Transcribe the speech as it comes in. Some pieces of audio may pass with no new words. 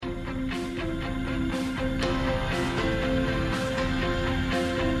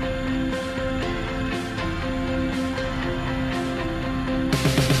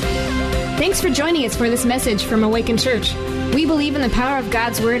Thanks for joining us for this message from Awaken Church. We believe in the power of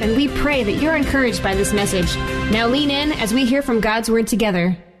God's Word, and we pray that you're encouraged by this message. Now lean in as we hear from God's Word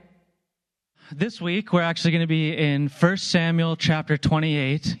together. This week, we're actually going to be in 1 Samuel chapter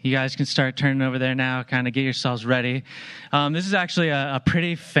 28. You guys can start turning over there now, kind of get yourselves ready. This is actually a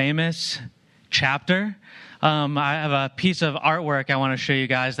pretty famous chapter. I have a piece of artwork I want to show you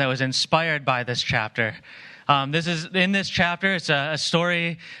guys that was inspired by this chapter. In this chapter, it's a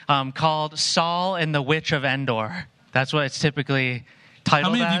story called Saul and the Witch of Endor. That's what it's typically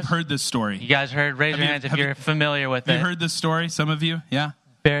titled as. How many of you have heard this story? You guys heard? Raise your hands if you're familiar with it. Have you heard this story? Some of you? Yeah?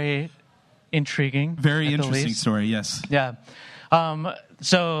 Very intriguing. Very interesting story, yes. Yeah.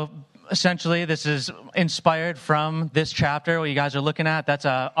 So essentially, this is inspired from this chapter. What you guys are looking at, that's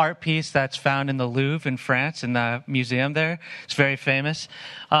an art piece that's found in the Louvre in France, in the museum there. It's very famous.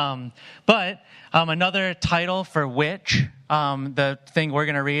 Another title for witch, the thing we're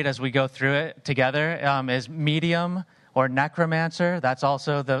going to read as we go through it together, is medium or necromancer. That's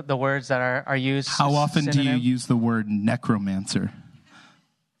also the words that are used. How often do you use the word necromancer?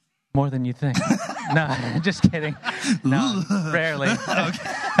 More than you think. No, just kidding. No, rarely.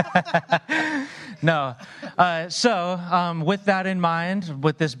 No. With that in mind,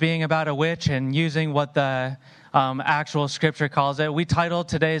 with this being about a witch and using what the actual scripture calls it, we titled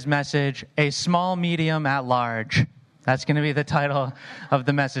today's message, A Small Medium at Large. That's going to be the title of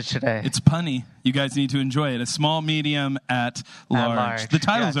the message today. It's punny. You guys need to enjoy it. A small medium at large. The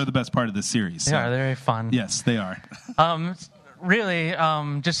titles are the best part of this series. They are. They're very fun. Yes, they are. Really,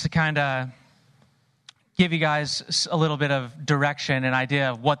 just to kind of give you guys a little bit of direction and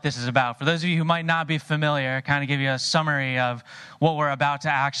idea of what this is about. For those of you who might not be familiar, kind of give you a summary of what we're about to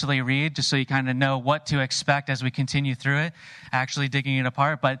actually read, just so you kind of know what to expect as we continue through it, actually digging it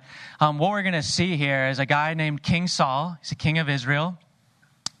apart. But what we're going to see here is a guy named King Saul. He's a king of Israel.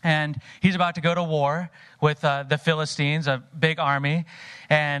 And he's about to go to war with the Philistines, a big army.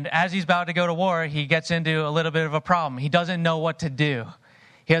 And as he's about to go to war, he gets into a little bit of a problem. He doesn't know what to do.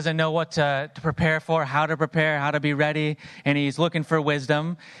 He doesn't know what to prepare for, how to be ready. And he's looking for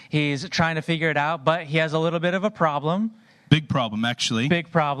wisdom. He's trying to figure it out, but he has a little bit of a problem. Big problem, actually. Big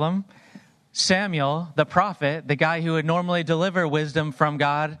problem. Samuel, the prophet, the guy who would normally deliver wisdom from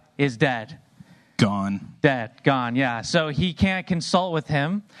God, is dead. Gone. Dead, gone, yeah. So he can't consult with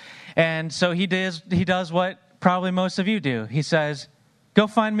him. And so he does what probably most of you do. He says, go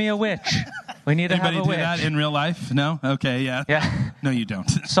find me a witch. We need to have a witch. Anybody do that in real life? No? Okay, yeah. Yeah. No, you don't.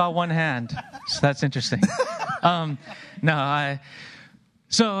 Saw one hand. So that's interesting.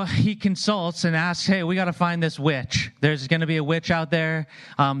 So he consults and asks, hey, we got to find this witch. There's going to be a witch out there.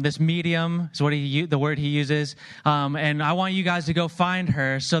 This medium is the word he uses. And I want you guys to go find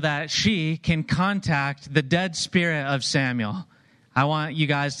her so that she can contact the dead spirit of Samuel. I want you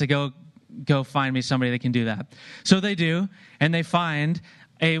guys to go find me somebody that can do that. So they do, and they find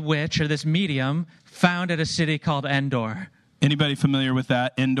a witch, or this medium, found at a city called Endor. Anybody familiar with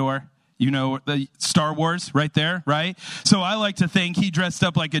that, Endor? You know, the Star Wars right there, right? So I like to think he dressed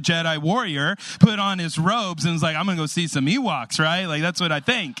up like a Jedi warrior, put on his robes, and was like, I'm going to go see some Ewoks, right? Like, that's what I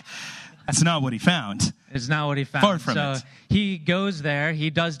think. That's not what he found. It's not what he found. Far from it. He goes there. He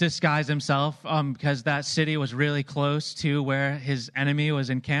does disguise himself because that city was really close to where his enemy was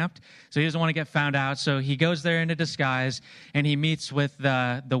encamped. So he doesn't want to get found out. So he goes there in a disguise, and he meets with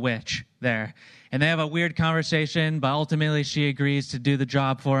the witch there. And they have a weird conversation, but ultimately she agrees to do the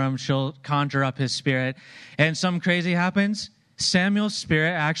job for him. She'll conjure up his spirit. And something crazy happens. Samuel's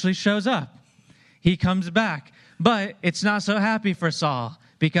spirit actually shows up. He comes back. But it's not so happy for Saul,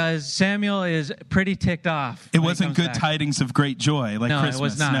 because Samuel is pretty ticked off. It wasn't good tidings of great joy like Christmas. No, it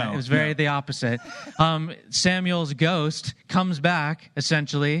was not. No, it was the opposite. Samuel's ghost comes back,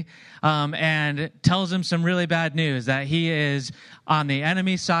 essentially, and tells him some really bad news, that he is on the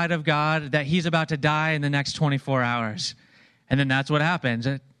enemy side of God, that he's about to die in the next 24 hours. And then that's what happens.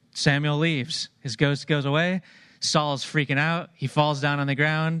 Samuel leaves. His ghost goes away. Saul's freaking out. He falls down on the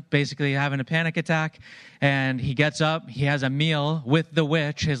ground, basically having a panic attack. And he gets up. He has a meal with the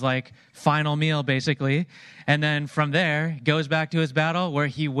witch, his final meal, basically. And then from there, goes back to his battle where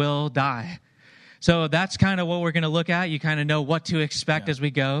he will die. So that's kind of what we're going to look at. You kind of know what to expect as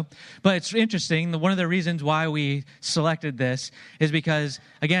we go. But it's interesting. One of the reasons why we selected this is because,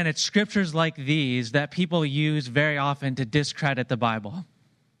 again, it's scriptures like these that people use very often to discredit the Bible.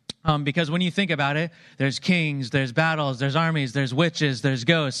 Because when you think about it, there's kings, there's battles, there's armies, there's witches, there's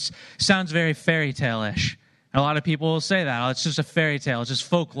ghosts. Sounds very fairy tale-ish. And a lot of people will say that. Oh, it's just a fairy tale. It's just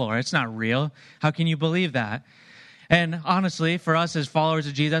folklore. It's not real. How can you believe that? And honestly, for us as followers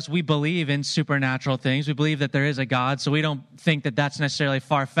of Jesus, we believe in supernatural things. We believe that there is a God, so we don't think that that's necessarily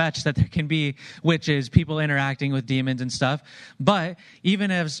far-fetched, that there can be witches, people interacting with demons and stuff. But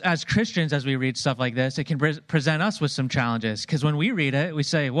even as Christians, as we read stuff like this, it can present us with some challenges. Because when we read it, we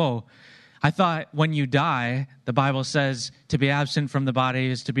say, whoa, I thought when you die, the Bible says to be absent from the body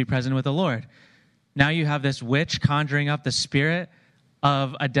is to be present with the Lord. Now you have this witch conjuring up the spirit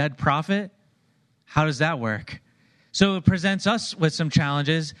of a dead prophet. How does that work? So it presents us with some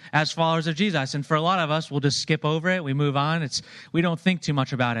challenges as followers of Jesus. And for a lot of us, we'll just skip over it. We move on. We don't think too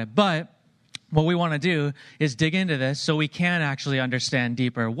much about it. But what we want to do is dig into this so we can actually understand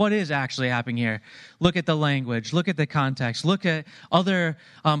deeper what is actually happening here. Look at the language. Look at the context. Look at other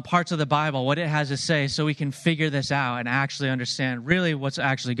parts of the Bible, what it has to say, so we can figure this out and actually understand really what's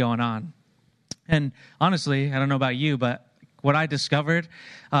actually going on. And honestly, I don't know about you, but what I discovered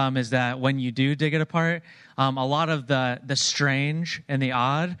is that when you do dig it apart, a lot of the strange and the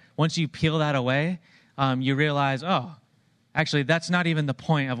odd, once you peel that away, you realize, oh, actually, that's not even the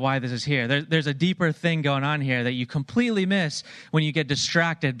point of why this is here. There's a deeper thing going on here that you completely miss when you get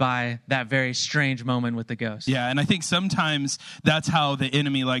distracted by that very strange moment with the ghost. Yeah, and I think sometimes that's how the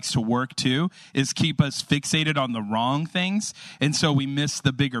enemy likes to work too, is keep us fixated on the wrong things. And so we miss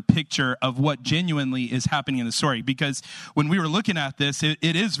the bigger picture of what genuinely is happening in the story. Because when we were looking at this, it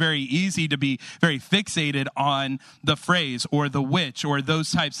is very easy to be very fixated on the phrase or the witch or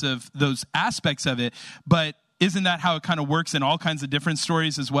those aspects of it. But isn't that how it kind of works in all kinds of different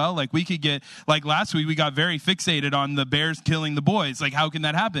stories as well? Like we could get, like last week, we got very fixated on the bears killing the boys. Like, how can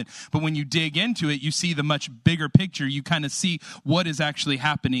that happen? But when you dig into it, you see the much bigger picture. You kind of see what is actually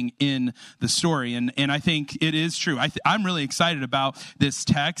happening in the story. And I think it is true. I'm really excited about this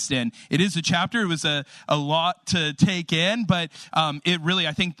text, and it is a chapter. It was a lot to take in, but it really,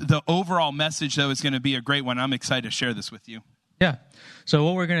 I think the overall message, though, is going to be a great one. I'm excited to share this with you. Yeah. So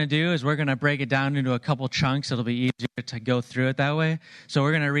what we're going to do is we're going to break it down into a couple chunks. It'll be easier to go through it that way. So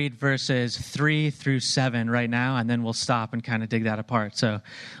we're going to read verses 3 through 7 right now, and then we'll stop and kind of dig that apart. So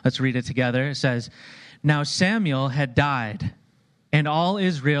let's read it together. It says, "Now Samuel had died, and all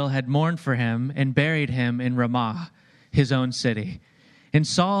Israel had mourned for him and buried him in Ramah, his own city. And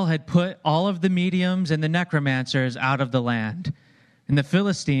Saul had put all of the mediums and the necromancers out of the land. And the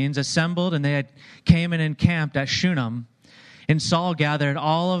Philistines assembled, and they had came and encamped at Shunem. And Saul gathered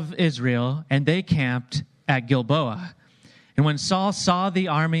all of Israel, and they camped at Gilboa. And when Saul saw the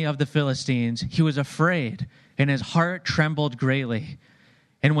army of the Philistines, he was afraid, and his heart trembled greatly.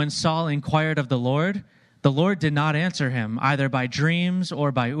 And when Saul inquired of the Lord did not answer him, either by dreams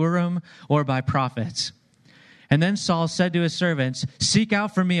or by Urim or by prophets. And then Saul said to his servants, 'Seek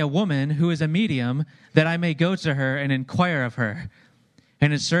out for me a woman who is a medium, that I may go to her and inquire of her.'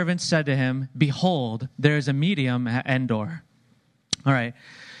 And his servants said to him, 'Behold, there is a medium at Endor.'" All right,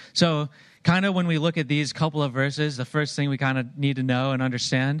 so kind of when we look at these couple of verses, the first thing we kind of need to know and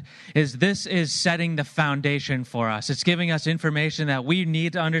understand is this is setting the foundation for us. It's giving us information that we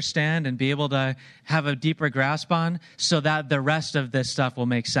need to understand and be able to have a deeper grasp on so that the rest of this stuff will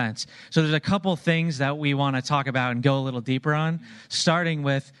make sense. So there's a couple things that we want to talk about and go a little deeper on, starting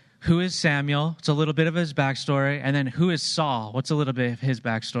with who is Samuel? It's a little bit of his backstory. And then who is Saul? What's a little bit of his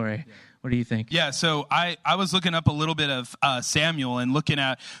backstory? What do you think? Yeah, so I was looking up a little bit of Samuel and looking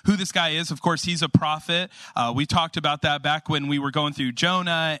at who this guy is. Of course, he's a prophet. We talked about that back when we were going through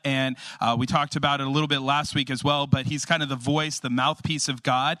Jonah, and we talked about it a little bit last week as well, but he's kind of the voice, the mouthpiece of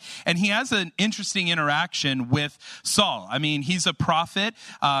God. And he has an interesting interaction with Saul. I mean, he's a prophet.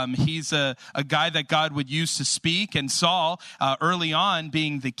 He's a guy that God would use to speak. And Saul, early on,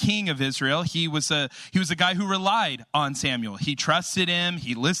 being the king of Israel, he was a guy who relied on Samuel. He trusted him.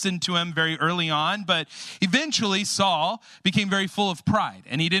 He listened to him very early on, but eventually Saul became very full of pride,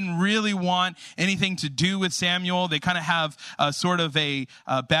 and he didn't really want anything to do with Samuel. They kind of have sort of a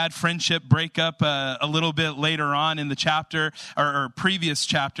bad friendship breakup a little bit later on in the chapter or previous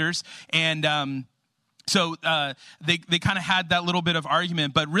chapters, and so they kind of had that little bit of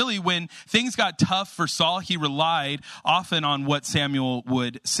argument. But really, when things got tough for Saul, he relied often on what Samuel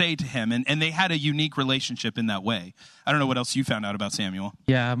would say to him. And they had a unique relationship in that way. I don't know what else you found out about Samuel.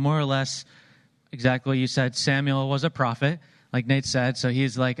 Yeah, more or less exactly what you said. Samuel was a prophet, like Nate said. So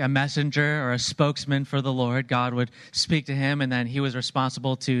he's like a messenger or a spokesman for the Lord. God would speak to him, and then he was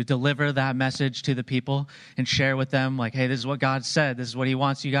responsible to deliver that message to the people and share with them, like, hey, this is what God said. This is what he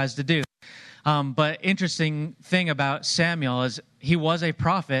wants you guys to do. But interesting thing about Samuel is he was a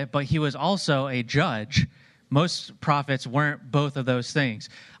prophet, but he was also a judge. Most prophets weren't both of those things.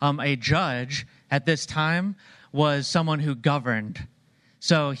 A judge at this time was someone who governed.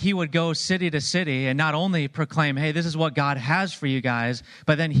 So he would go city to city and not only proclaim, hey, this is what God has for you guys,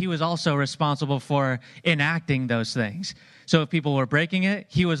 but then he was also responsible for enacting those things. So if people were breaking it,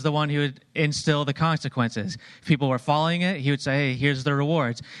 he was the one who would instill the consequences. If people were following it, he would say, hey, here's the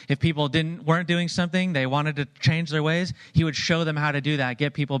rewards. If people weren't doing something, they wanted to change their ways, he would show them how to do that,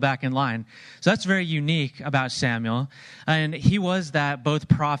 get people back in line. So that's very unique about Samuel. And he was that both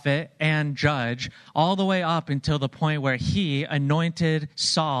prophet and judge all the way up until the point where he anointed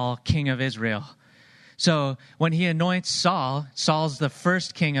Saul king of Israel. So when he anoints Saul, Saul's the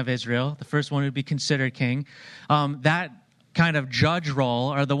first king of Israel, the first one who would be considered king. That kind of judge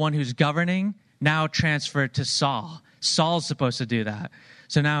role, or the one who's governing, now transferred to Saul. Saul's supposed to do that.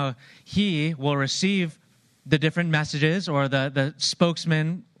 So now he will receive the different messages, or the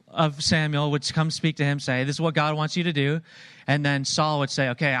spokesman of Samuel would come speak to him, say, this is what God wants you to do. And then Saul would say,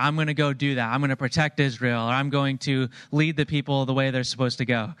 okay, I'm going to go do that. I'm going to protect Israel, or I'm going to lead the people the way they're supposed to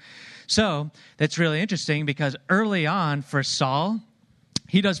go. So that's really interesting, because early on for Saul,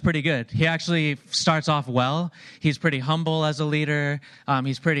 he does pretty good. He actually starts off well. He's pretty humble as a leader.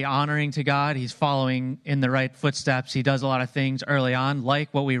 He's pretty honoring to God. He's following in the right footsteps. He does a lot of things early on,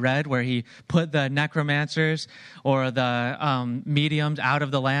 like what we read, where he put the necromancers or the mediums out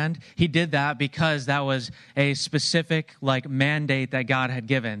of the land. He did that because that was a specific mandate that God had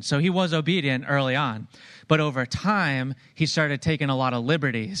given. So he was obedient early on. But over time, he started taking a lot of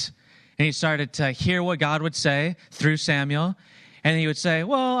liberties. And he started to hear what God would say through Samuel. And he would say,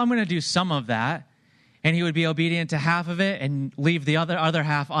 well, I'm going to do some of that. And he would be obedient to half of it and leave the other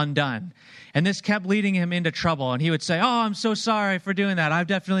half undone. And this kept leading him into trouble. And he would say, oh, I'm so sorry for doing that. I've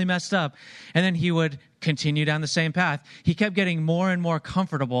definitely messed up. And then he would continue down the same path. He kept getting more and more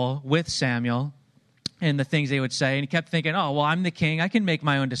comfortable with Samuel and the things they would say. And he kept thinking, oh, well, I'm the king. I can make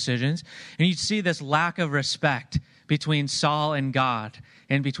my own decisions. And you'd see this lack of respect between Saul and God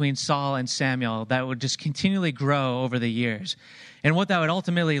and between Saul and Samuel that would just continually grow over the years. And what that would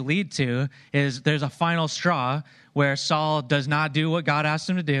ultimately lead to is there's a final straw where Saul does not do what God asked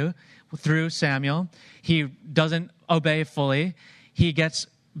him to do through Samuel. He doesn't obey fully. He gets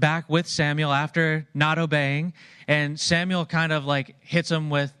back with Samuel after not obeying, and Samuel kind of hits him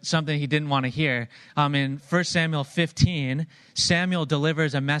with something he didn't want to hear. In 1 Samuel 15, Samuel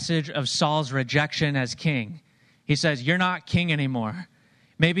delivers a message of Saul's rejection as king. He says, you're not king anymore.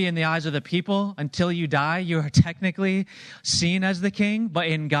 Maybe in the eyes of the people, until you die, you are technically seen as the king, but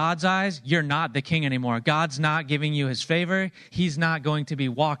in God's eyes, you're not the king anymore. God's not giving you his favor. He's not going to be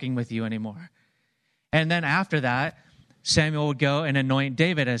walking with you anymore. And then after that, Samuel would go and anoint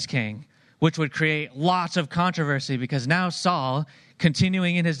David as king, which would create lots of controversy, because now Saul,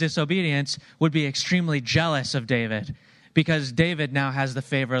 continuing in his disobedience, would be extremely jealous of David, because David now has the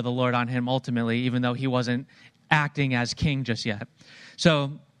favor of the Lord on him ultimately, even though he wasn't acting as king just yet.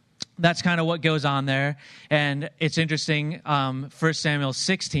 So that's kind of what goes on there. And it's interesting, 1 Samuel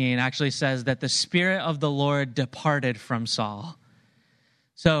 16 actually says that the Spirit of the Lord departed from Saul.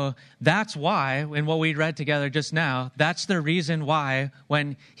 So that's why, in what we read together just now, that's the reason why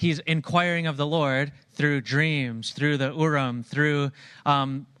when he's inquiring of the Lord through dreams, through the Urim, through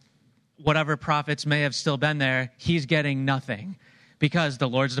whatever prophets may have still been there, he's getting nothing because the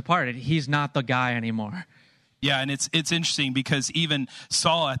Lord's departed. He's not the guy anymore. Yeah, and it's interesting because even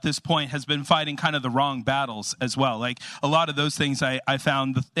Saul at this point has been fighting kind of the wrong battles as well. Like a lot of those things I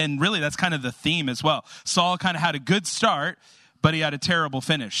found, and really that's kind of the theme as well. Saul kind of had a good start, but he had a terrible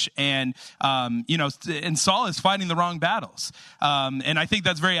finish. And, and Saul is fighting the wrong battles. And I think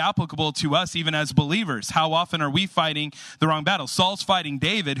that's very applicable to us, even as believers. How often are we fighting the wrong battles? Saul's fighting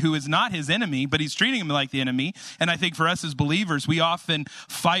David, who is not his enemy, but he's treating him like the enemy. And I think for us as believers, we often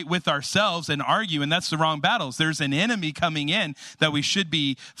fight with ourselves and argue, and that's the wrong battles. There's an enemy coming in that we should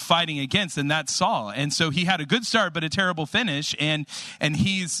be fighting against, and that's Saul. And so he had a good start, but a terrible finish. And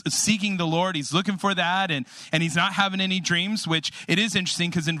he's seeking the Lord. He's looking for that, and he's not having any dreams, which it is interesting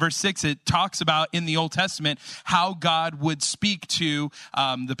because in verse 6, it talks about in the Old Testament how God would speak to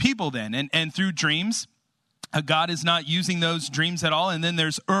the people then. And through dreams, God is not using those dreams at all. And then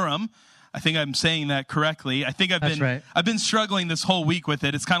there's Urim. I think I'm saying that correctly. I think I've been struggling this whole week with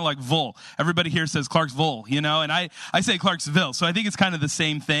it. It's kind of like Vul. Everybody here says Clarksville, and I say Clarksville. So I think it's kind of the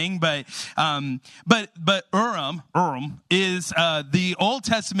same thing. But Urim is the Old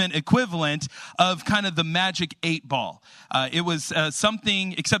Testament equivalent of kind of the magic 8 ball. It was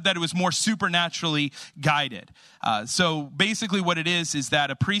something, except that it was more supernaturally guided. So basically what it is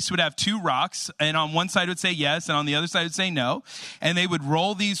that a priest would have 2 rocks, and on one side would say yes, and on the other side would say no, and they would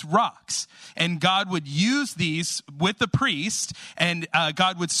roll these rocks. And God would use these with the priest, and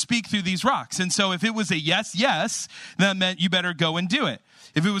God would speak through these rocks. And so if it was a yes, that meant you better go and do it.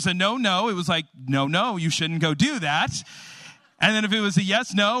 If it was a no, it was like, no, you shouldn't go do that. And then if it was a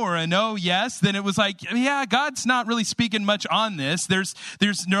yes, no, or a no, yes, then it was like, yeah, God's not really speaking much on this. There's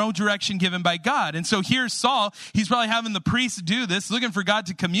no direction given by God. And so here's Saul. He's probably having the priest do this, looking for God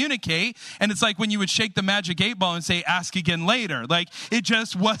to communicate. And it's like when you would shake the magic 8-ball and say, ask again later. Like, it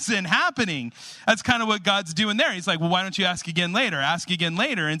just wasn't happening. That's kind of what God's doing there. He's like, well, why don't you ask again later? Ask again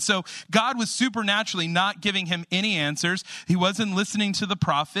later. And so God was supernaturally not giving him any answers. He wasn't listening to the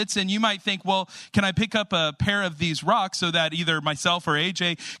prophets. And you might think, well, can I pick up a pair of these rocks so that either myself or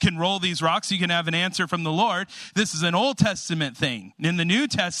AJ can roll these rocks so you can have an answer from the Lord? This is an Old Testament thing. In the New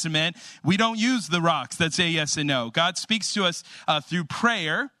Testament, we don't use the rocks that say yes and no. God speaks to us through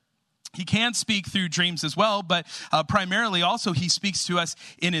prayer. He can speak through dreams as well, but primarily also he speaks to us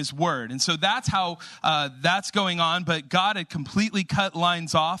in his word. And so that's how that's going on. But God had completely cut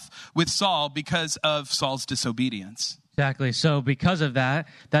lines off with Saul because of Saul's disobedience. Exactly. So because of that,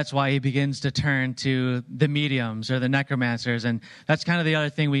 that's why he begins to turn to the mediums or the necromancers. And that's kind of the other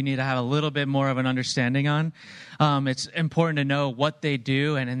thing we need to have a little bit more of an understanding on. It's important to know what they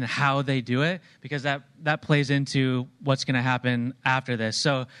do and how they do it, because that plays into what's going to happen after this.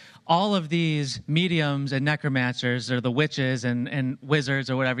 So all of these mediums and necromancers, or the witches and wizards,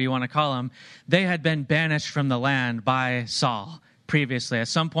 or whatever you want to call them, they had been banished from the land by Saul previously. At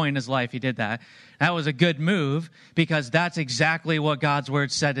some point in his life, he did that. That was a good move, because that's exactly what God's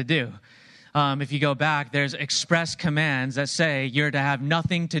word said to do. If you go back, there's express commands that say you're to have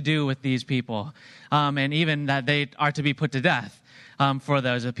nothing to do with these people, and even that they are to be put to death for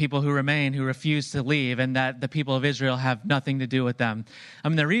those, the people who remain, who refuse to leave, and that the people of Israel have nothing to do with them.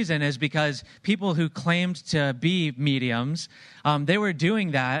 The reason is because people who claimed to be mediums, they were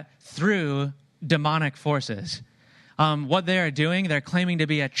doing that through demonic forces. What they are doing, they're claiming to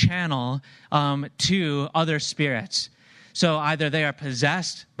be a channel to other spirits. So either they are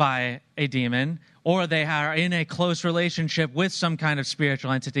possessed by a demon, or they are in a close relationship with some kind of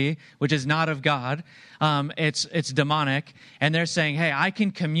spiritual entity, which is not of God. It's demonic. And they're saying, hey, I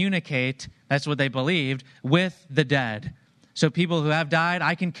can communicate, that's what they believed, with the dead. So people who have died,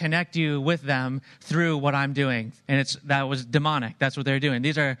 I can connect you with them through what I'm doing. And that was demonic. That's what they're doing.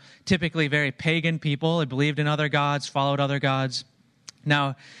 These are typically very pagan people. They believed in other gods, followed other gods.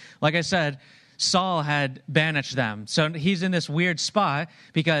 Now, like I said, Saul had banished them. So he's in this weird spot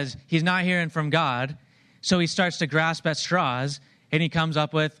because he's not hearing from God. So he starts to grasp at straws, and he comes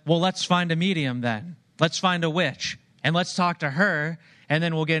up with, well, let's find a medium then. Let's find a witch, and let's talk to her, and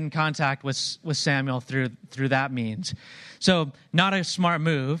then we'll get in contact with Samuel through that means. So not a smart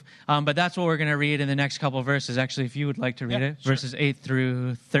move, but that's what we're going to read in the next couple of verses. Actually, if you would like to read it, sure. Verses 8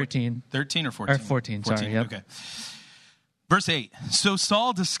 through 13. 13 or 14? Or 14, sorry. Yep. Okay. Verse 8, so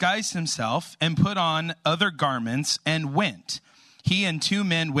Saul disguised himself and put on other garments and went, he and 2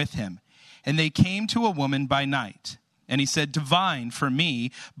 men with him. And they came to a woman by night. And he said, divine for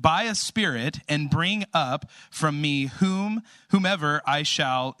me by a spirit, and bring up from me whomever I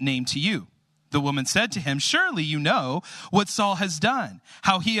shall name to you. The woman said to him, surely you know what Saul has done,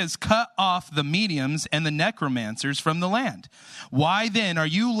 how he has cut off the mediums and the necromancers from the land. Why then are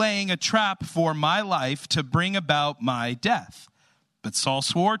you laying a trap for my life to bring about my death? But Saul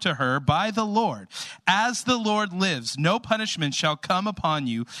swore to her by the Lord, as the Lord lives, no punishment shall come upon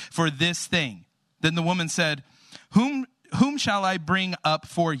you for this thing. Then the woman said, whom shall I bring up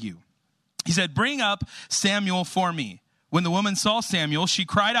for you? He said, bring up Samuel for me. When the woman saw Samuel, she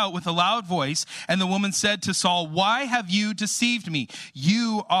cried out with a loud voice, and the woman said to Saul, why have you deceived me?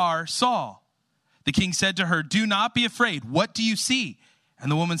 You are Saul. The king said to her, do not be afraid. What do you see? And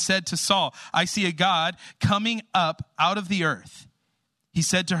the woman said to Saul, I see a God coming up out of the earth. He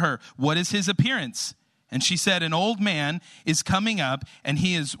said to her, what is his appearance? And she said, an old man is coming up, and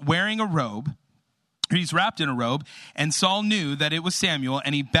he is wearing a robe. He's wrapped in a robe, and Saul knew that it was Samuel,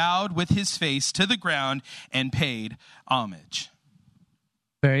 and he bowed with his face to the ground and paid homage.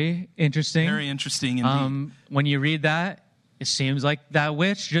 Very interesting. Very interesting indeed. When you read that, it seems like that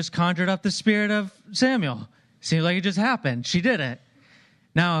witch just conjured up the spirit of Samuel. Seems like it just happened. She did it.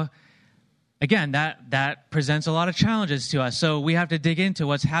 Now, again, that presents a lot of challenges to us. So we have to dig into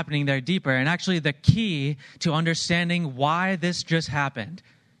what's happening there deeper. And actually the key to understanding why this just happened.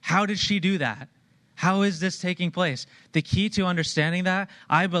 How did she do that? How is this taking place? The key to understanding that,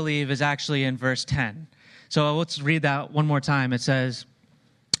 I believe, is actually in verse 10. So let's read that one more time. It says,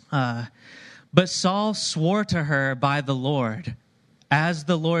 but Saul swore to her by the Lord, as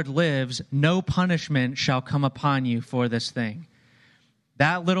the Lord lives, no punishment shall come upon you for this thing.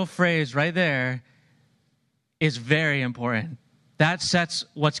 That little phrase right there is very important. That sets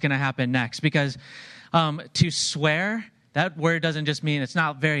what's going to happen next. Because to swear that word doesn't just mean, it's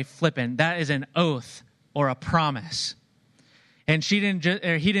not very flippant. That is an oath or a promise. And he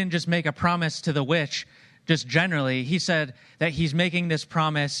didn't just make a promise to the witch just generally. He said that he's making this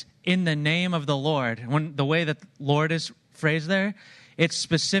promise in the name of the Lord. When the way that Lord is phrased there, it's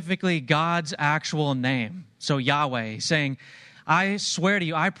specifically God's actual name. So Yahweh, saying, I swear to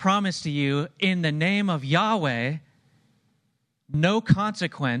you, I promise to you, in the name of Yahweh, no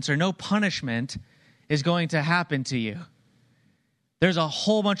consequence or no punishment is going to happen to you. There's a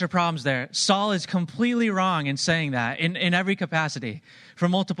whole bunch of problems there. Saul is completely wrong in saying that in every capacity for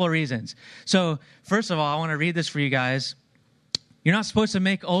multiple reasons. So first of all, I want to read this for you guys. You're not supposed to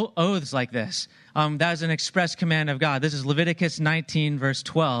make oaths like this. That is an express command of God. This is Leviticus 19, verse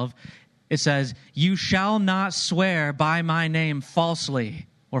 12. It says, you shall not swear by my name falsely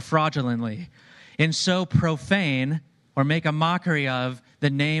or fraudulently, and so profane or make a mockery of the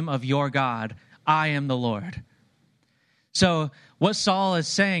name of your God. I am the Lord. So what Saul is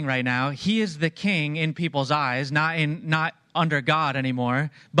saying right now, he is the king in people's eyes, not under God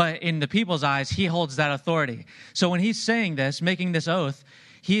anymore, but in the people's eyes, he holds that authority. So when he's saying this, making this oath,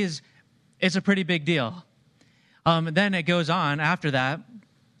 it's a pretty big deal. Then it goes on after that.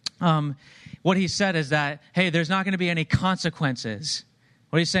 What he said is that, hey, there's not going to be any consequences.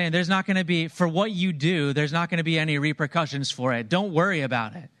 What he's saying, there's not going to be, for what you do, there's not going to be any repercussions for it. Don't worry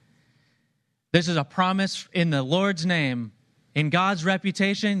about it. This is a promise in the Lord's name. In God's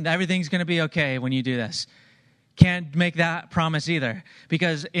reputation, everything's going to be okay when you do this. Can't make that promise either.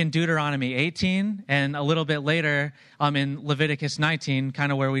 Because in Deuteronomy 18 and a little bit later in Leviticus 19,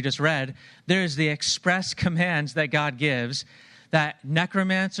 kind of where we just read, there's the express commands that God gives that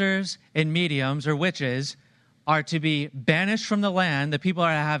necromancers and mediums or witches are to be banished from the land. The people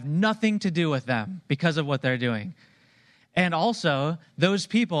are to have nothing to do with them because of what they're doing. And also, those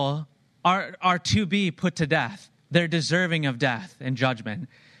people are to be put to death. They're deserving of death and judgment.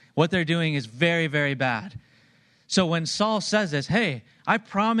 What they're doing is very, very bad. So when Saul says this, hey, I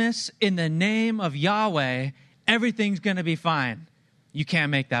promise in the name of Yahweh, everything's going to be fine. You can't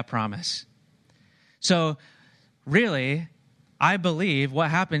make that promise. So really, I believe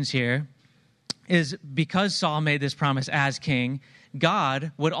what happens here is because Saul made this promise as king,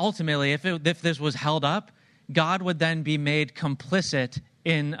 God would ultimately, if this was held up, God would then be made complicit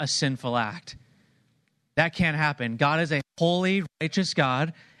in a sinful act. That can't happen. God is a holy, righteous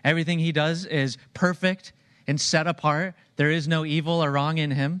God. Everything he does is perfect and set apart. There is no evil or wrong in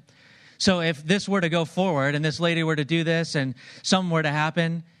him. So if this were to go forward and this lady were to do this and something were to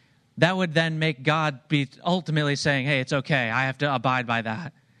happen, that would then make God be ultimately saying, hey, it's okay. I have to abide by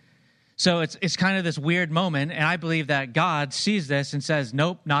that. So it's kind of this weird moment, and I believe that God sees this and says,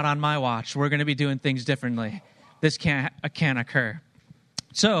 nope, not on my watch. We're going to be doing things differently. This can't occur.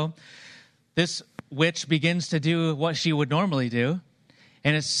 So this witch begins to do what she would normally do,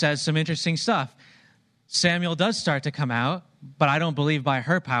 and it says some interesting stuff. Samuel does start to come out, but I don't believe by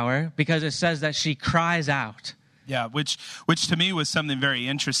her power, because it says that she cries out. Yeah, which to me was something very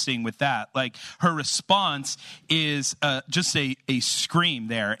interesting with that. Like, her response is just a scream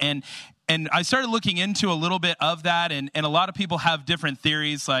there. And I started looking into a little bit of that, and a lot of people have different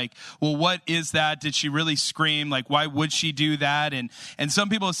theories, like, well, what is that? Did she really scream? Like, why would she do that? And some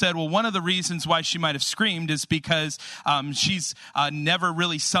people have said, well, one of the reasons why she might have screamed is because she's never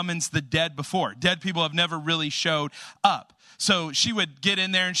really summons the dead before. Dead people have never really showed up. So she would get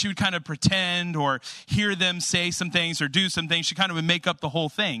in there and she would kind of pretend or hear them say some things or do some things. She kind of would make up the whole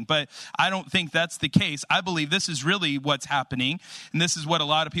thing. But I don't think that's the case. I believe this is really what's happening. And this is what a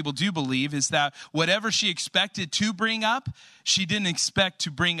lot of people do believe, is that whatever she expected to bring up, she didn't expect to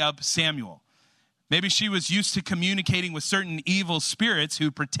bring up Samuel. Maybe she was used to communicating with certain evil spirits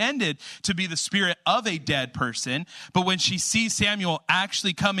who pretended to be the spirit of a dead person. But when she sees Samuel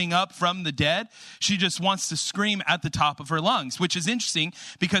actually coming up from the dead, she just wants to scream at the top of her lungs, which is interesting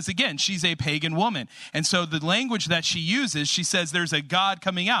because, again, she's a pagan woman. And so the language that she uses, she says there's a God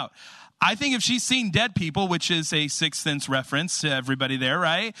coming out. I think if she's seen dead people, which is a Sixth Sense reference to everybody there,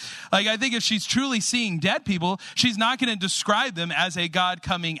 right? Like, I think if she's truly seeing dead people, she's not going to describe them as a God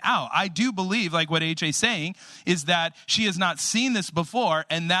coming out. I do believe, like what AJ's saying, is that she has not seen this before,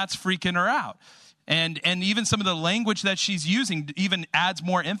 and that's freaking her out. And even some of the language that she's using even adds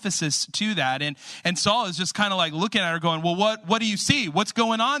more emphasis to that. And Saul is just kind of like looking at her going, well, what do you see? What's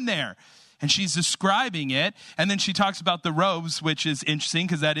going on there? And she's describing it. And then she talks about the robes, which is interesting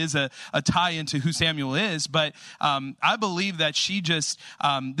because that is a tie into who Samuel is. But I believe that she just,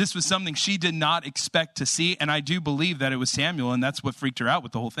 this was something she did not expect to see. And I do believe that it was Samuel, and that's what freaked her out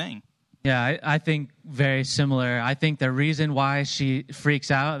with the whole thing. Yeah, I think very similar. I think the reason why she freaks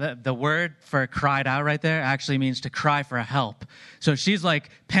out, the word for cried out right there actually means to cry for help. So she's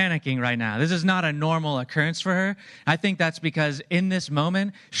like panicking right now. This is not a normal occurrence for her. I think that's because in this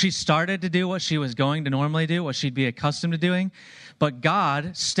moment, she started to do what she was going to normally do, what she'd be accustomed to doing. But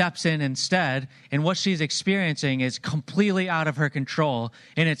God steps in instead, and what she's experiencing is completely out of her control,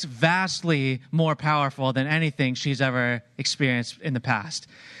 and it's vastly more powerful than anything she's ever experienced in the past.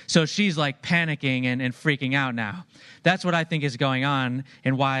 So she's like panicking and freaking out now. That's what I think is going on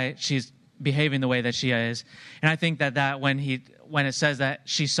and why she's behaving the way that she is. And I think that when it says that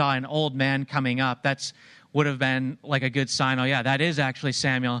she saw an old man coming up, that's would have been like a good sign. Oh yeah, that is actually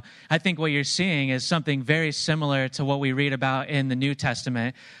Samuel. I think what you're seeing is something very similar to what we read about in the New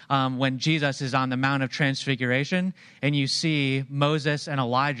Testament when Jesus is on the Mount of Transfiguration and you see Moses and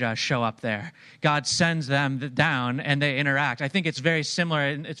Elijah show up there. God sends them down and they interact. I think it's very similar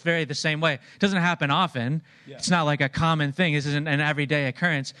and it's very the same way. It doesn't happen often. Yeah. It's not like a common thing. This isn't an everyday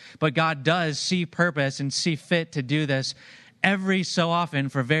occurrence, but God does see purpose and see fit to do this every so often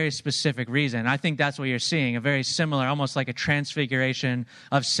for a very specific reason. I think that's what you're seeing, a very similar, almost like a transfiguration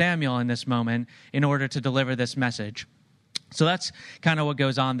of Samuel in this moment in order to deliver this message. So that's kind of what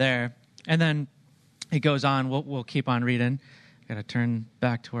goes on there. And then it goes on, we'll keep on reading. Got to turn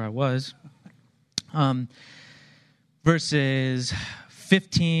back to where I was. Verses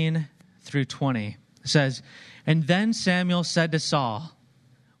 15 through 20 says, "And then Samuel said to Saul,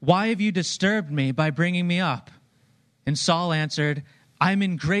 'Why have you disturbed me by bringing me up?' And Saul answered, 'I'm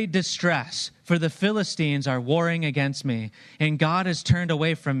in great distress, for the Philistines are warring against me, and God has turned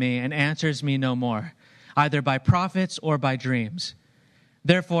away from me and answers me no more, either by prophets or by dreams.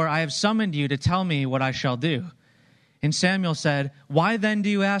 Therefore I have summoned you to tell me what I shall do.' And Samuel said, 'Why then do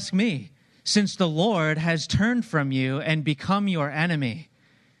you ask me, since the Lord has turned from you and become your enemy?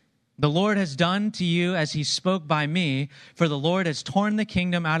 The Lord has done to you as he spoke by me, for the Lord has torn the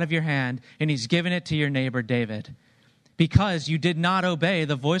kingdom out of your hand, and he's given it to your neighbor David. Because you did not obey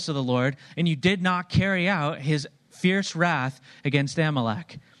the voice of the Lord, and you did not carry out his fierce wrath against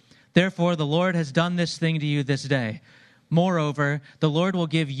Amalek. Therefore, the Lord has done this thing to you this day. Moreover, the Lord will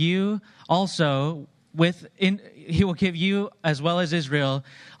give you also he will give you as well as Israel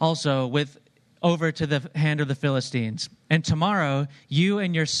also over to the hand of the Philistines. And tomorrow you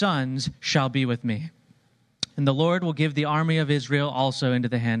and your sons shall be with me. And the Lord will give the army of Israel also into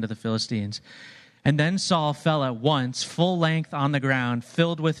the hand of the Philistines.' And then Saul fell at once, full length on the ground,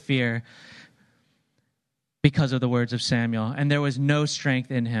 filled with fear because of the words of Samuel. And there was no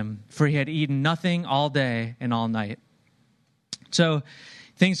strength in him, for he had eaten nothing all day and all night." So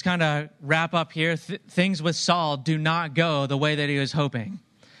things kind of wrap up here. Things with Saul do not go the way that he was hoping.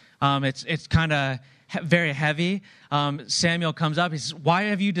 It's kind of very heavy. Samuel comes up. He says, "Why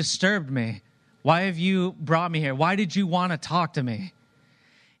have you disturbed me? Why have you brought me here? Why did you want to talk to me?"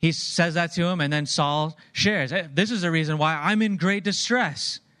 He says that to him, and then Saul shares, "This is the reason why I'm in great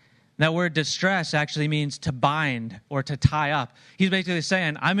distress." That word distress actually means to bind or to tie up. He's basically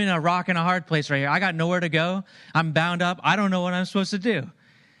saying, I'm in a rock and a hard place right here. I got nowhere to go. I'm bound up. I don't know what I'm supposed to do.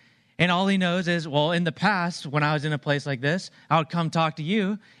 And all he knows is, well, in the past, when I was in a place like this, I would come talk to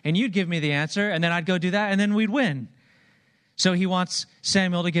you, and you'd give me the answer, and then I'd go do that, and then we'd win. So he wants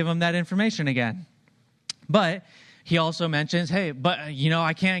Samuel to give him that information again. But he also mentions, hey, but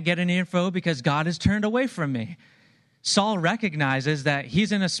I can't get any info because God has turned away from me. Saul recognizes that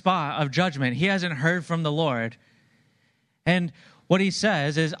he's in a spot of judgment. He hasn't heard from the Lord. And what he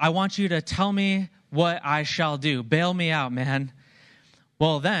says is, I want you to tell me what I shall do. Bail me out, man.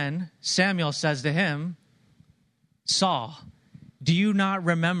 Well, then Samuel says to him, Saul, do you not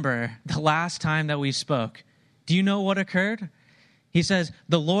remember the last time that we spoke? Do you know what occurred? He says,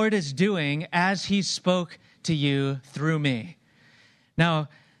 the Lord is doing as he spoke to you through me. Now,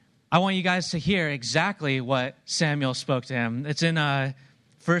 I want you guys to hear exactly what Samuel spoke to him. It's in 1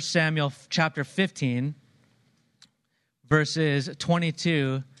 Samuel chapter 15, verses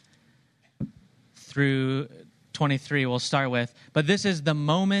 22 through 23 we'll start with. But this is the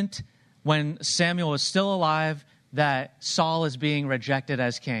moment when Samuel was still alive that Saul is being rejected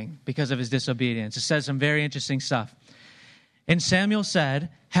as king because of his disobedience. It says some very interesting stuff. And Samuel said,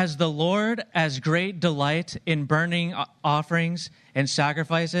 has the Lord as great delight in burning offerings and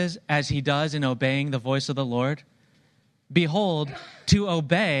sacrifices as he does in obeying the voice of the Lord? Behold, to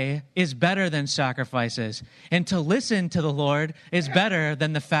obey is better than sacrifices, and to listen to the Lord is better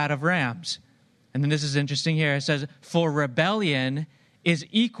than the fat of rams. And then this is interesting here. It says, for rebellion is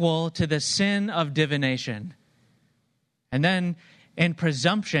equal to the sin of divination. And then, and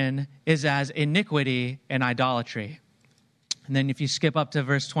presumption is as iniquity and idolatry. And then if you skip up to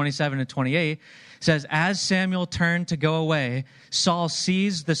verse 27 to 28, it says, as Samuel turned to go away, Saul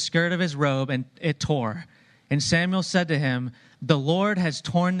seized the skirt of his robe and it tore. And Samuel said to him, the Lord has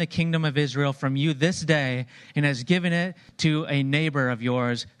torn the kingdom of Israel from you this day and has given it to a neighbor of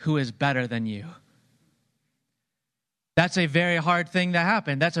yours who is better than you. That's a very hard thing that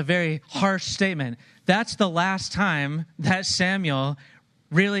happened. That's a very harsh statement. That's the last time that Samuel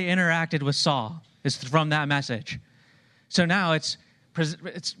really interacted with Saul, is from that message. So now it's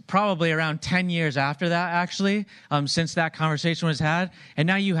probably around 10 years after that, actually, since that conversation was had. And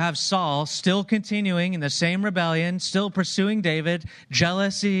now you have Saul still continuing in the same rebellion, still pursuing David,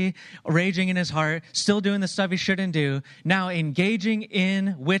 jealousy raging in his heart, still doing the stuff he shouldn't do, now engaging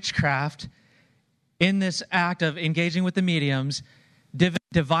in witchcraft, in this act of engaging with the mediums,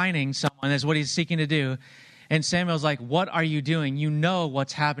 divining someone is what he's seeking to do. And Samuel's like, what are you doing? You know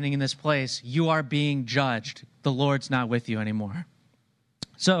what's happening in this place. You are being judged. The Lord's not with you anymore.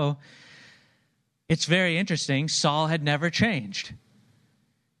 So it's very interesting. Saul had never changed.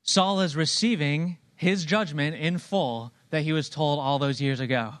 Saul is receiving his judgment in full that he was told all those years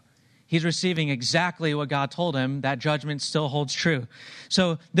ago. He's receiving exactly what God told him. That judgment still holds true.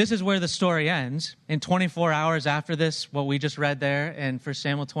 So this is where the story ends. In 24 hours after this, what we just read there in 1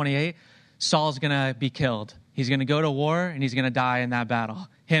 Samuel 28, Saul's going to be killed. He's going to go to war, and he's going to die in that battle,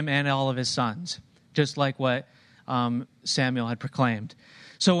 him and all of his sons, just like what Samuel had proclaimed.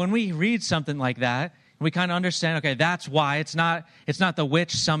 So when we read something like that, we kind of understand, okay, that's why it's not the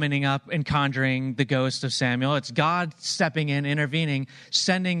witch summoning up and conjuring the ghost of Samuel. It's God stepping in, intervening,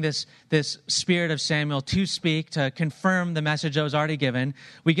 sending this spirit of Samuel to speak, to confirm the message that was already given.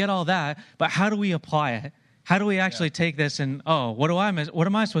 We get all that, but how do we apply it? How do we actually take this and, what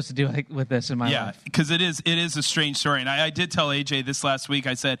am I supposed to do with this in my life? Yeah, because it is a strange story. And I did tell AJ this last week,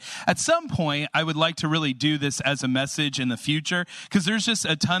 I said, at some point, I would like to really do this as a message in the future, because there's just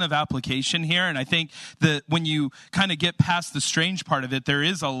a ton of application here. And I think that when you kind of get past the strange part of it, there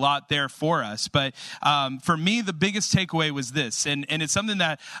is a lot there for us. But for me, the biggest takeaway was this, and it's something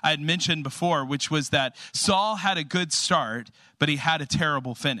that I had mentioned before, which was that Saul had a good start, but he had a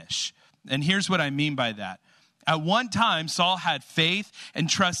terrible finish. And here's what I mean by that. At one time, Saul had faith and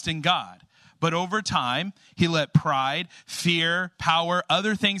trust in God. But over time, he let pride, fear, power,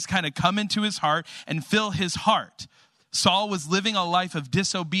 other things kind of come into his heart and fill his heart. Saul was living a life of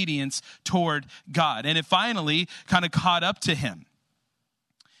disobedience toward God. And it finally kind of caught up to him.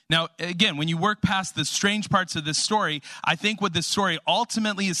 Now, again, when you work past the strange parts of this story, I think what this story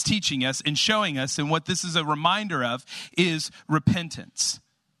ultimately is teaching us and showing us, and what this is a reminder of, is repentance.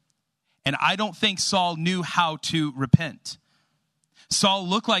 And I don't think Saul knew how to repent. Saul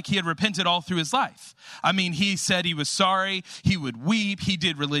looked like he had repented all through his life. I mean, he said he was sorry, he would weep, he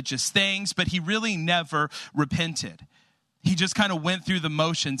did religious things, but he really never repented. He just kind of went through the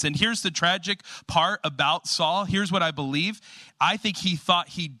motions. And here's the tragic part about Saul. Here's what I believe. I think he thought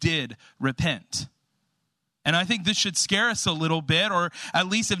he did repent. And I think this should scare us a little bit, or at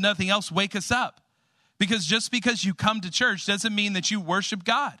least if nothing else, wake us up. Because just because you come to church doesn't mean that you worship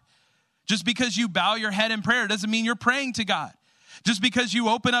God. Just because you bow your head in prayer doesn't mean you're praying to God. Just because you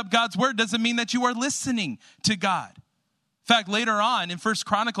open up God's word doesn't mean that you are listening to God. In fact, later on in 1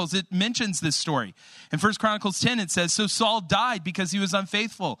 Chronicles, it mentions this story. In 1 Chronicles 10, it says, so Saul died because he was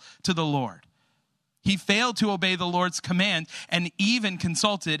unfaithful to the Lord. He failed to obey the Lord's command and even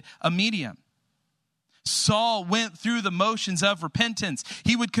consulted a medium. Saul went through the motions of repentance.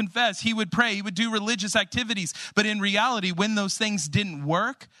 He would confess, he would pray, he would do religious activities. But in reality, when those things didn't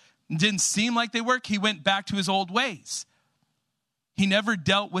work, didn't seem like they worked, he went back to his old ways. He never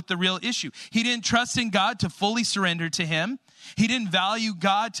dealt with the real issue. He didn't trust in God to fully surrender to him. He didn't value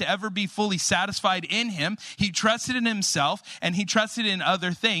God to ever be fully satisfied in him. He trusted in himself, and he trusted in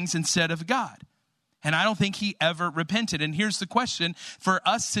other things instead of God. And I don't think he ever repented. And here's the question for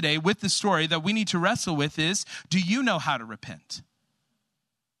us today with the story that we need to wrestle with is, do you know how to repent?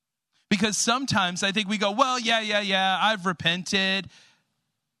 Because sometimes I think we go, well, yeah, I've repented.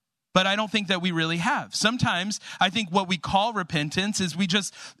 But I don't think that we really have. Sometimes I think what we call repentance is we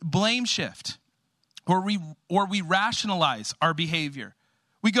just blame shift, or we rationalize our behavior.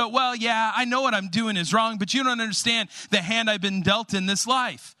 We go, well, yeah, I know what I'm doing is wrong, but you don't understand the hand I've been dealt in this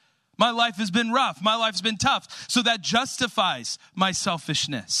life. My life has been rough. My life's been tough. So that justifies my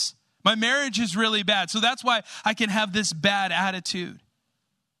selfishness. My marriage is really bad. So that's why I can have this bad attitude.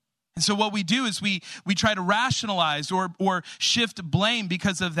 And so what we do is we try to rationalize or shift blame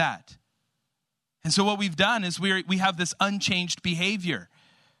because of that. And so what we've done is we have this unchanged behavior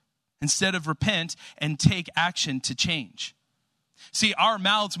instead of repent and take action to change. See, our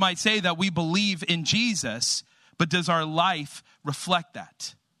mouths might say that we believe in Jesus, but does our life reflect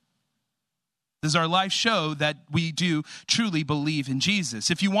that? Does our life show that we do truly believe in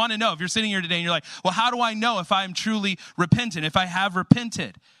Jesus? If you want to know, if you're sitting here today and you're like, well, how do I know if I'm truly repentant, if I have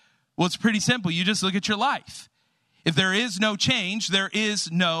repented? Well, it's pretty simple. You just look at your life. If there is no change, there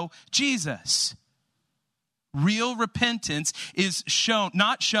is no Jesus. Real repentance is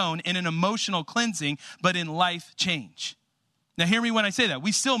not shown in an emotional cleansing, but in life change. Now, hear me when I say that.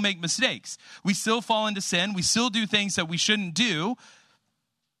 We still make mistakes. We still fall into sin. We still do things that we shouldn't do.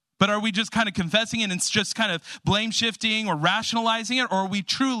 But are we just kind of confessing it and it's just kind of blame shifting or rationalizing it? Or are we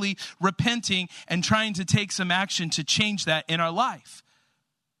truly repenting and trying to take some action to change that in our life?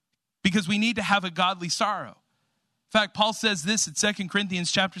 Because we need to have a godly sorrow. In fact, Paul says this in 2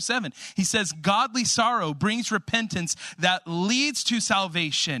 Corinthians chapter 7. He says, godly sorrow brings repentance that leads to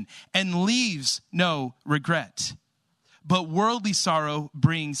salvation and leaves no regret. But worldly sorrow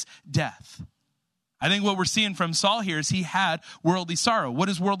brings death. I think what we're seeing from Saul here is he had worldly sorrow. What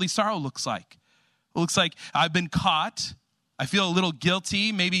does worldly sorrow look like? It looks like I've been caught. I feel a little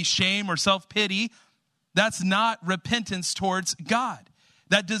guilty, maybe shame or self-pity. That's not repentance towards God.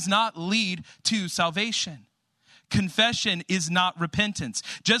 That does not lead to salvation. Confession is not repentance.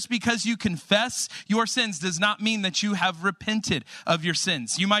 Just because you confess your sins does not mean that you have repented of your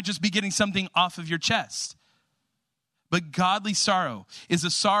sins. You might just be getting something off of your chest. But godly sorrow is a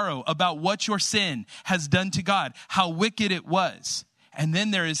sorrow about what your sin has done to God, how wicked it was. And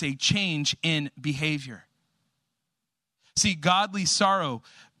then there is a change in behavior. See, godly sorrow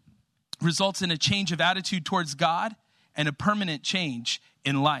results in a change of attitude towards God and a permanent change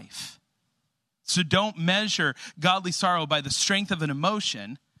in life. So don't measure godly sorrow by the strength of an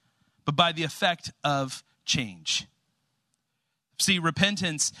emotion, but by the effect of change. See,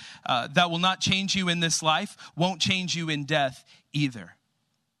 repentance that will not change you in this life won't change you in death either.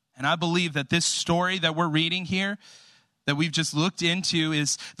 And I believe that this story that we're reading here, that we've just looked into,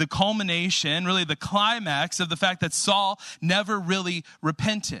 is the culmination, really the climax of the fact that Saul never really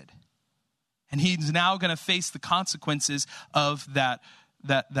repented. And he's now going to face the consequences of that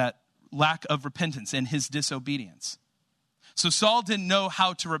lack of repentance and his disobedience. So Saul didn't know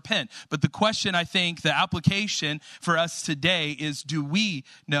how to repent. But the question, I think, the application for us today is, do we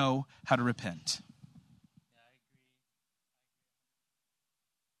know how to repent?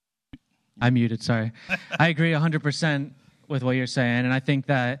 I'm muted, sorry. I agree 100% with what you're saying. And I think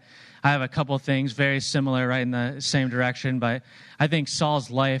that I have a couple things very similar, right in the same direction. But I think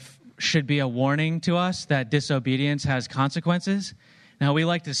Saul's life should be a warning to us that disobedience has consequences. Now, we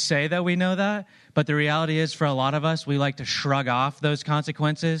like to say that we know that, but the reality is for a lot of us, we like to shrug off those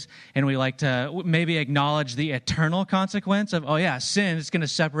consequences, and we like to maybe acknowledge the eternal consequence of, oh yeah, sin is going to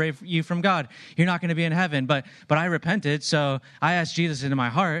separate you from God. You're not going to be in heaven, but I repented, so I asked Jesus into my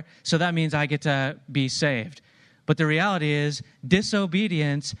heart, so that means I get to be saved. But the reality is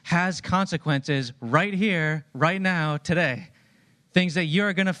disobedience has consequences right here, right now, today. Things that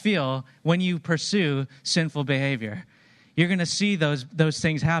you're going to feel when you pursue sinful behavior. You're going to see those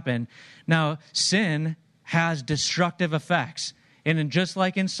things happen. Now, sin has destructive effects. And just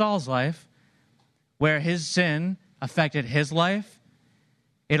like in Saul's life, where his sin affected his life,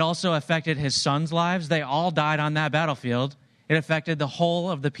 it also affected his sons' lives. They all died on that battlefield. It affected the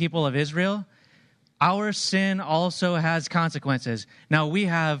whole of the people of Israel. Our sin also has consequences. Now, we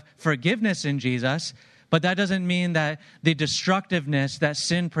have forgiveness in Jesus, but that doesn't mean that the destructiveness that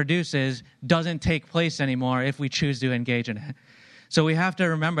sin produces doesn't take place anymore if we choose to engage in it. So we have to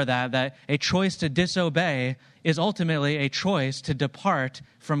remember that a choice to disobey is ultimately a choice to depart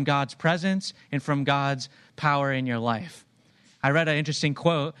from God's presence and from God's power in your life. I read an interesting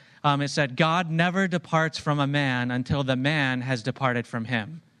quote. It said, God never departs from a man until the man has departed from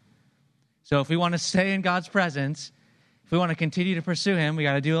him. So if we want to stay in God's presence, if we want to continue to pursue him, we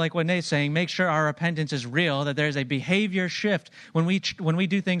got to do like what Nate's saying, make sure our repentance is real, that there's a behavior shift. When we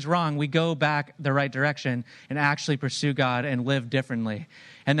do things wrong, we go back the right direction and actually pursue God and live differently.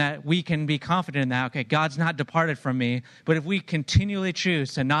 And that we can be confident in that, okay, God's not departed from me, but if we continually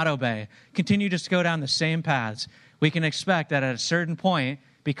choose to not obey, continue just to go down the same paths, we can expect that at a certain point,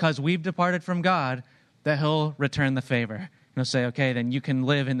 because we've departed from God, that he'll return the favor. And he'll say, okay, then you can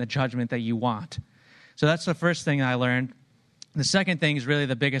live in the judgment that you want. So that's the first thing I learned. The second thing is really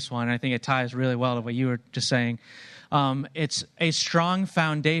the biggest one. I think it ties really well to what you were just saying. It's a strong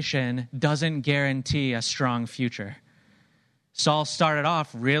foundation doesn't guarantee a strong future. Saul started off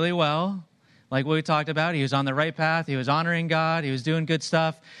really well, like what we talked about. He was on the right path. He was honoring God. He was doing good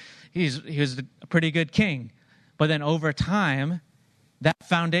stuff. He was a pretty good king. But then over time, that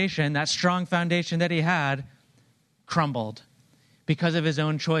foundation, that strong foundation that he had, crumbled because of his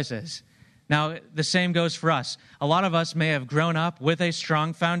own choices. Now, the same goes for us. A lot of us may have grown up with a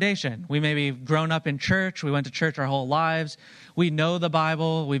strong foundation. We may be grown up in church. We went to church our whole lives. We know the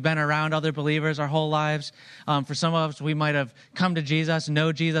Bible. We've been around other believers our whole lives. For some of us, we might have come to Jesus,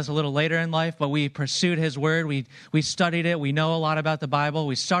 know Jesus a little later in life, but we pursued his word. We studied it. We know a lot about the Bible.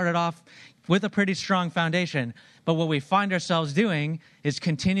 We started off with a pretty strong foundation. But what we find ourselves doing is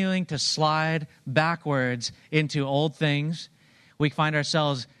continuing to slide backwards into old things. We find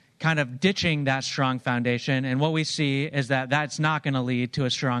ourselves kind of ditching that strong foundation, and what we see is that that's not going to lead to a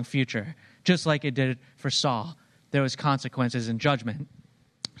strong future, just like it did for Saul. There was consequences and judgment.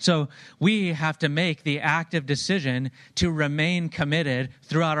 So we have to make the active decision to remain committed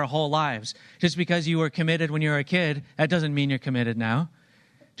throughout our whole lives. Just because you were committed when you were a kid, that doesn't mean you're committed now.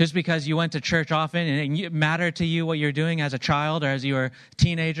 Just because you went to church often and it mattered to you what you're doing as a child or as you were a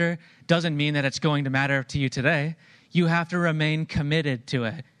teenager, doesn't mean that it's going to matter to you today. You have to remain committed to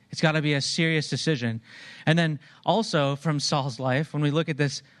it. It's got to be a serious decision. And then also from Saul's life, when we look at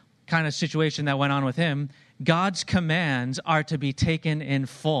this kind of situation that went on with him, God's commands are to be taken in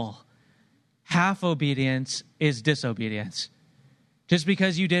full. Half obedience is disobedience. Just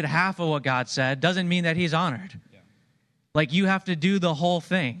because you did half of what God said doesn't mean that he's honored. Yeah. Like, you have to do the whole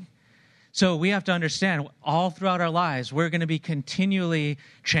thing. So we have to understand all throughout our lives, we're going to be continually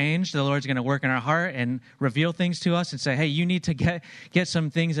changed. The Lord's going to work in our heart and reveal things to us and say, hey, you need to get some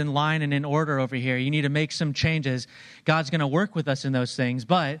things in line and in order over here. You need to make some changes. God's going to work with us in those things,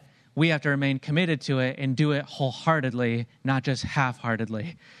 but we have to remain committed to it and do it wholeheartedly, not just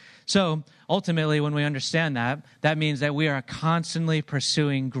half-heartedly. So ultimately, when we understand that, that means that we are constantly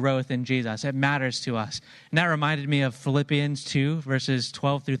pursuing growth in Jesus. It matters to us. And that reminded me of Philippians 2, verses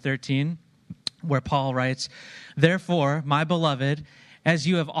 12 through 13, where Paul writes, "Therefore, my beloved, as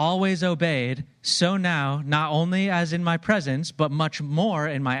you have always obeyed, so now, not only as in my presence, but much more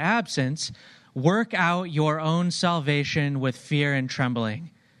in my absence, work out your own salvation with fear and trembling.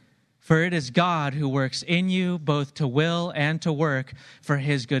 For it is God who works in you both to will and to work for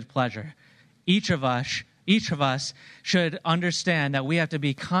his good pleasure." Each of us should understand that we have to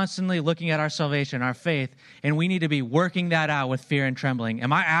be constantly looking at our salvation, our faith, and we need to be working that out with fear and trembling.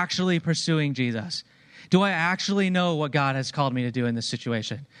 Am I actually pursuing Jesus? Do I actually know what God has called me to do in this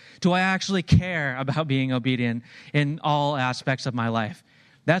situation? Do I actually care about being obedient in all aspects of my life?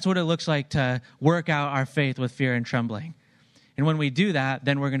 That's what it looks like to work out our faith with fear and trembling. And when we do that,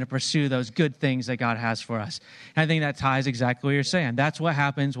 then we're going to pursue those good things that God has for us. And I think that ties exactly what you're saying. That's what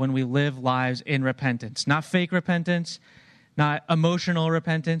happens when we live lives in repentance. Not fake repentance, not emotional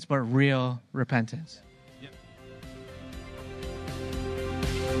repentance, but real repentance. Yep.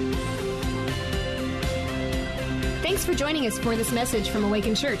 Thanks for joining us for this message from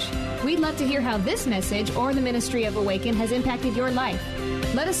Awaken Church. We'd love to hear how this message or the ministry of Awaken has impacted your life.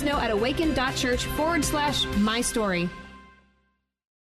 Let us know at awaken.church/mystory.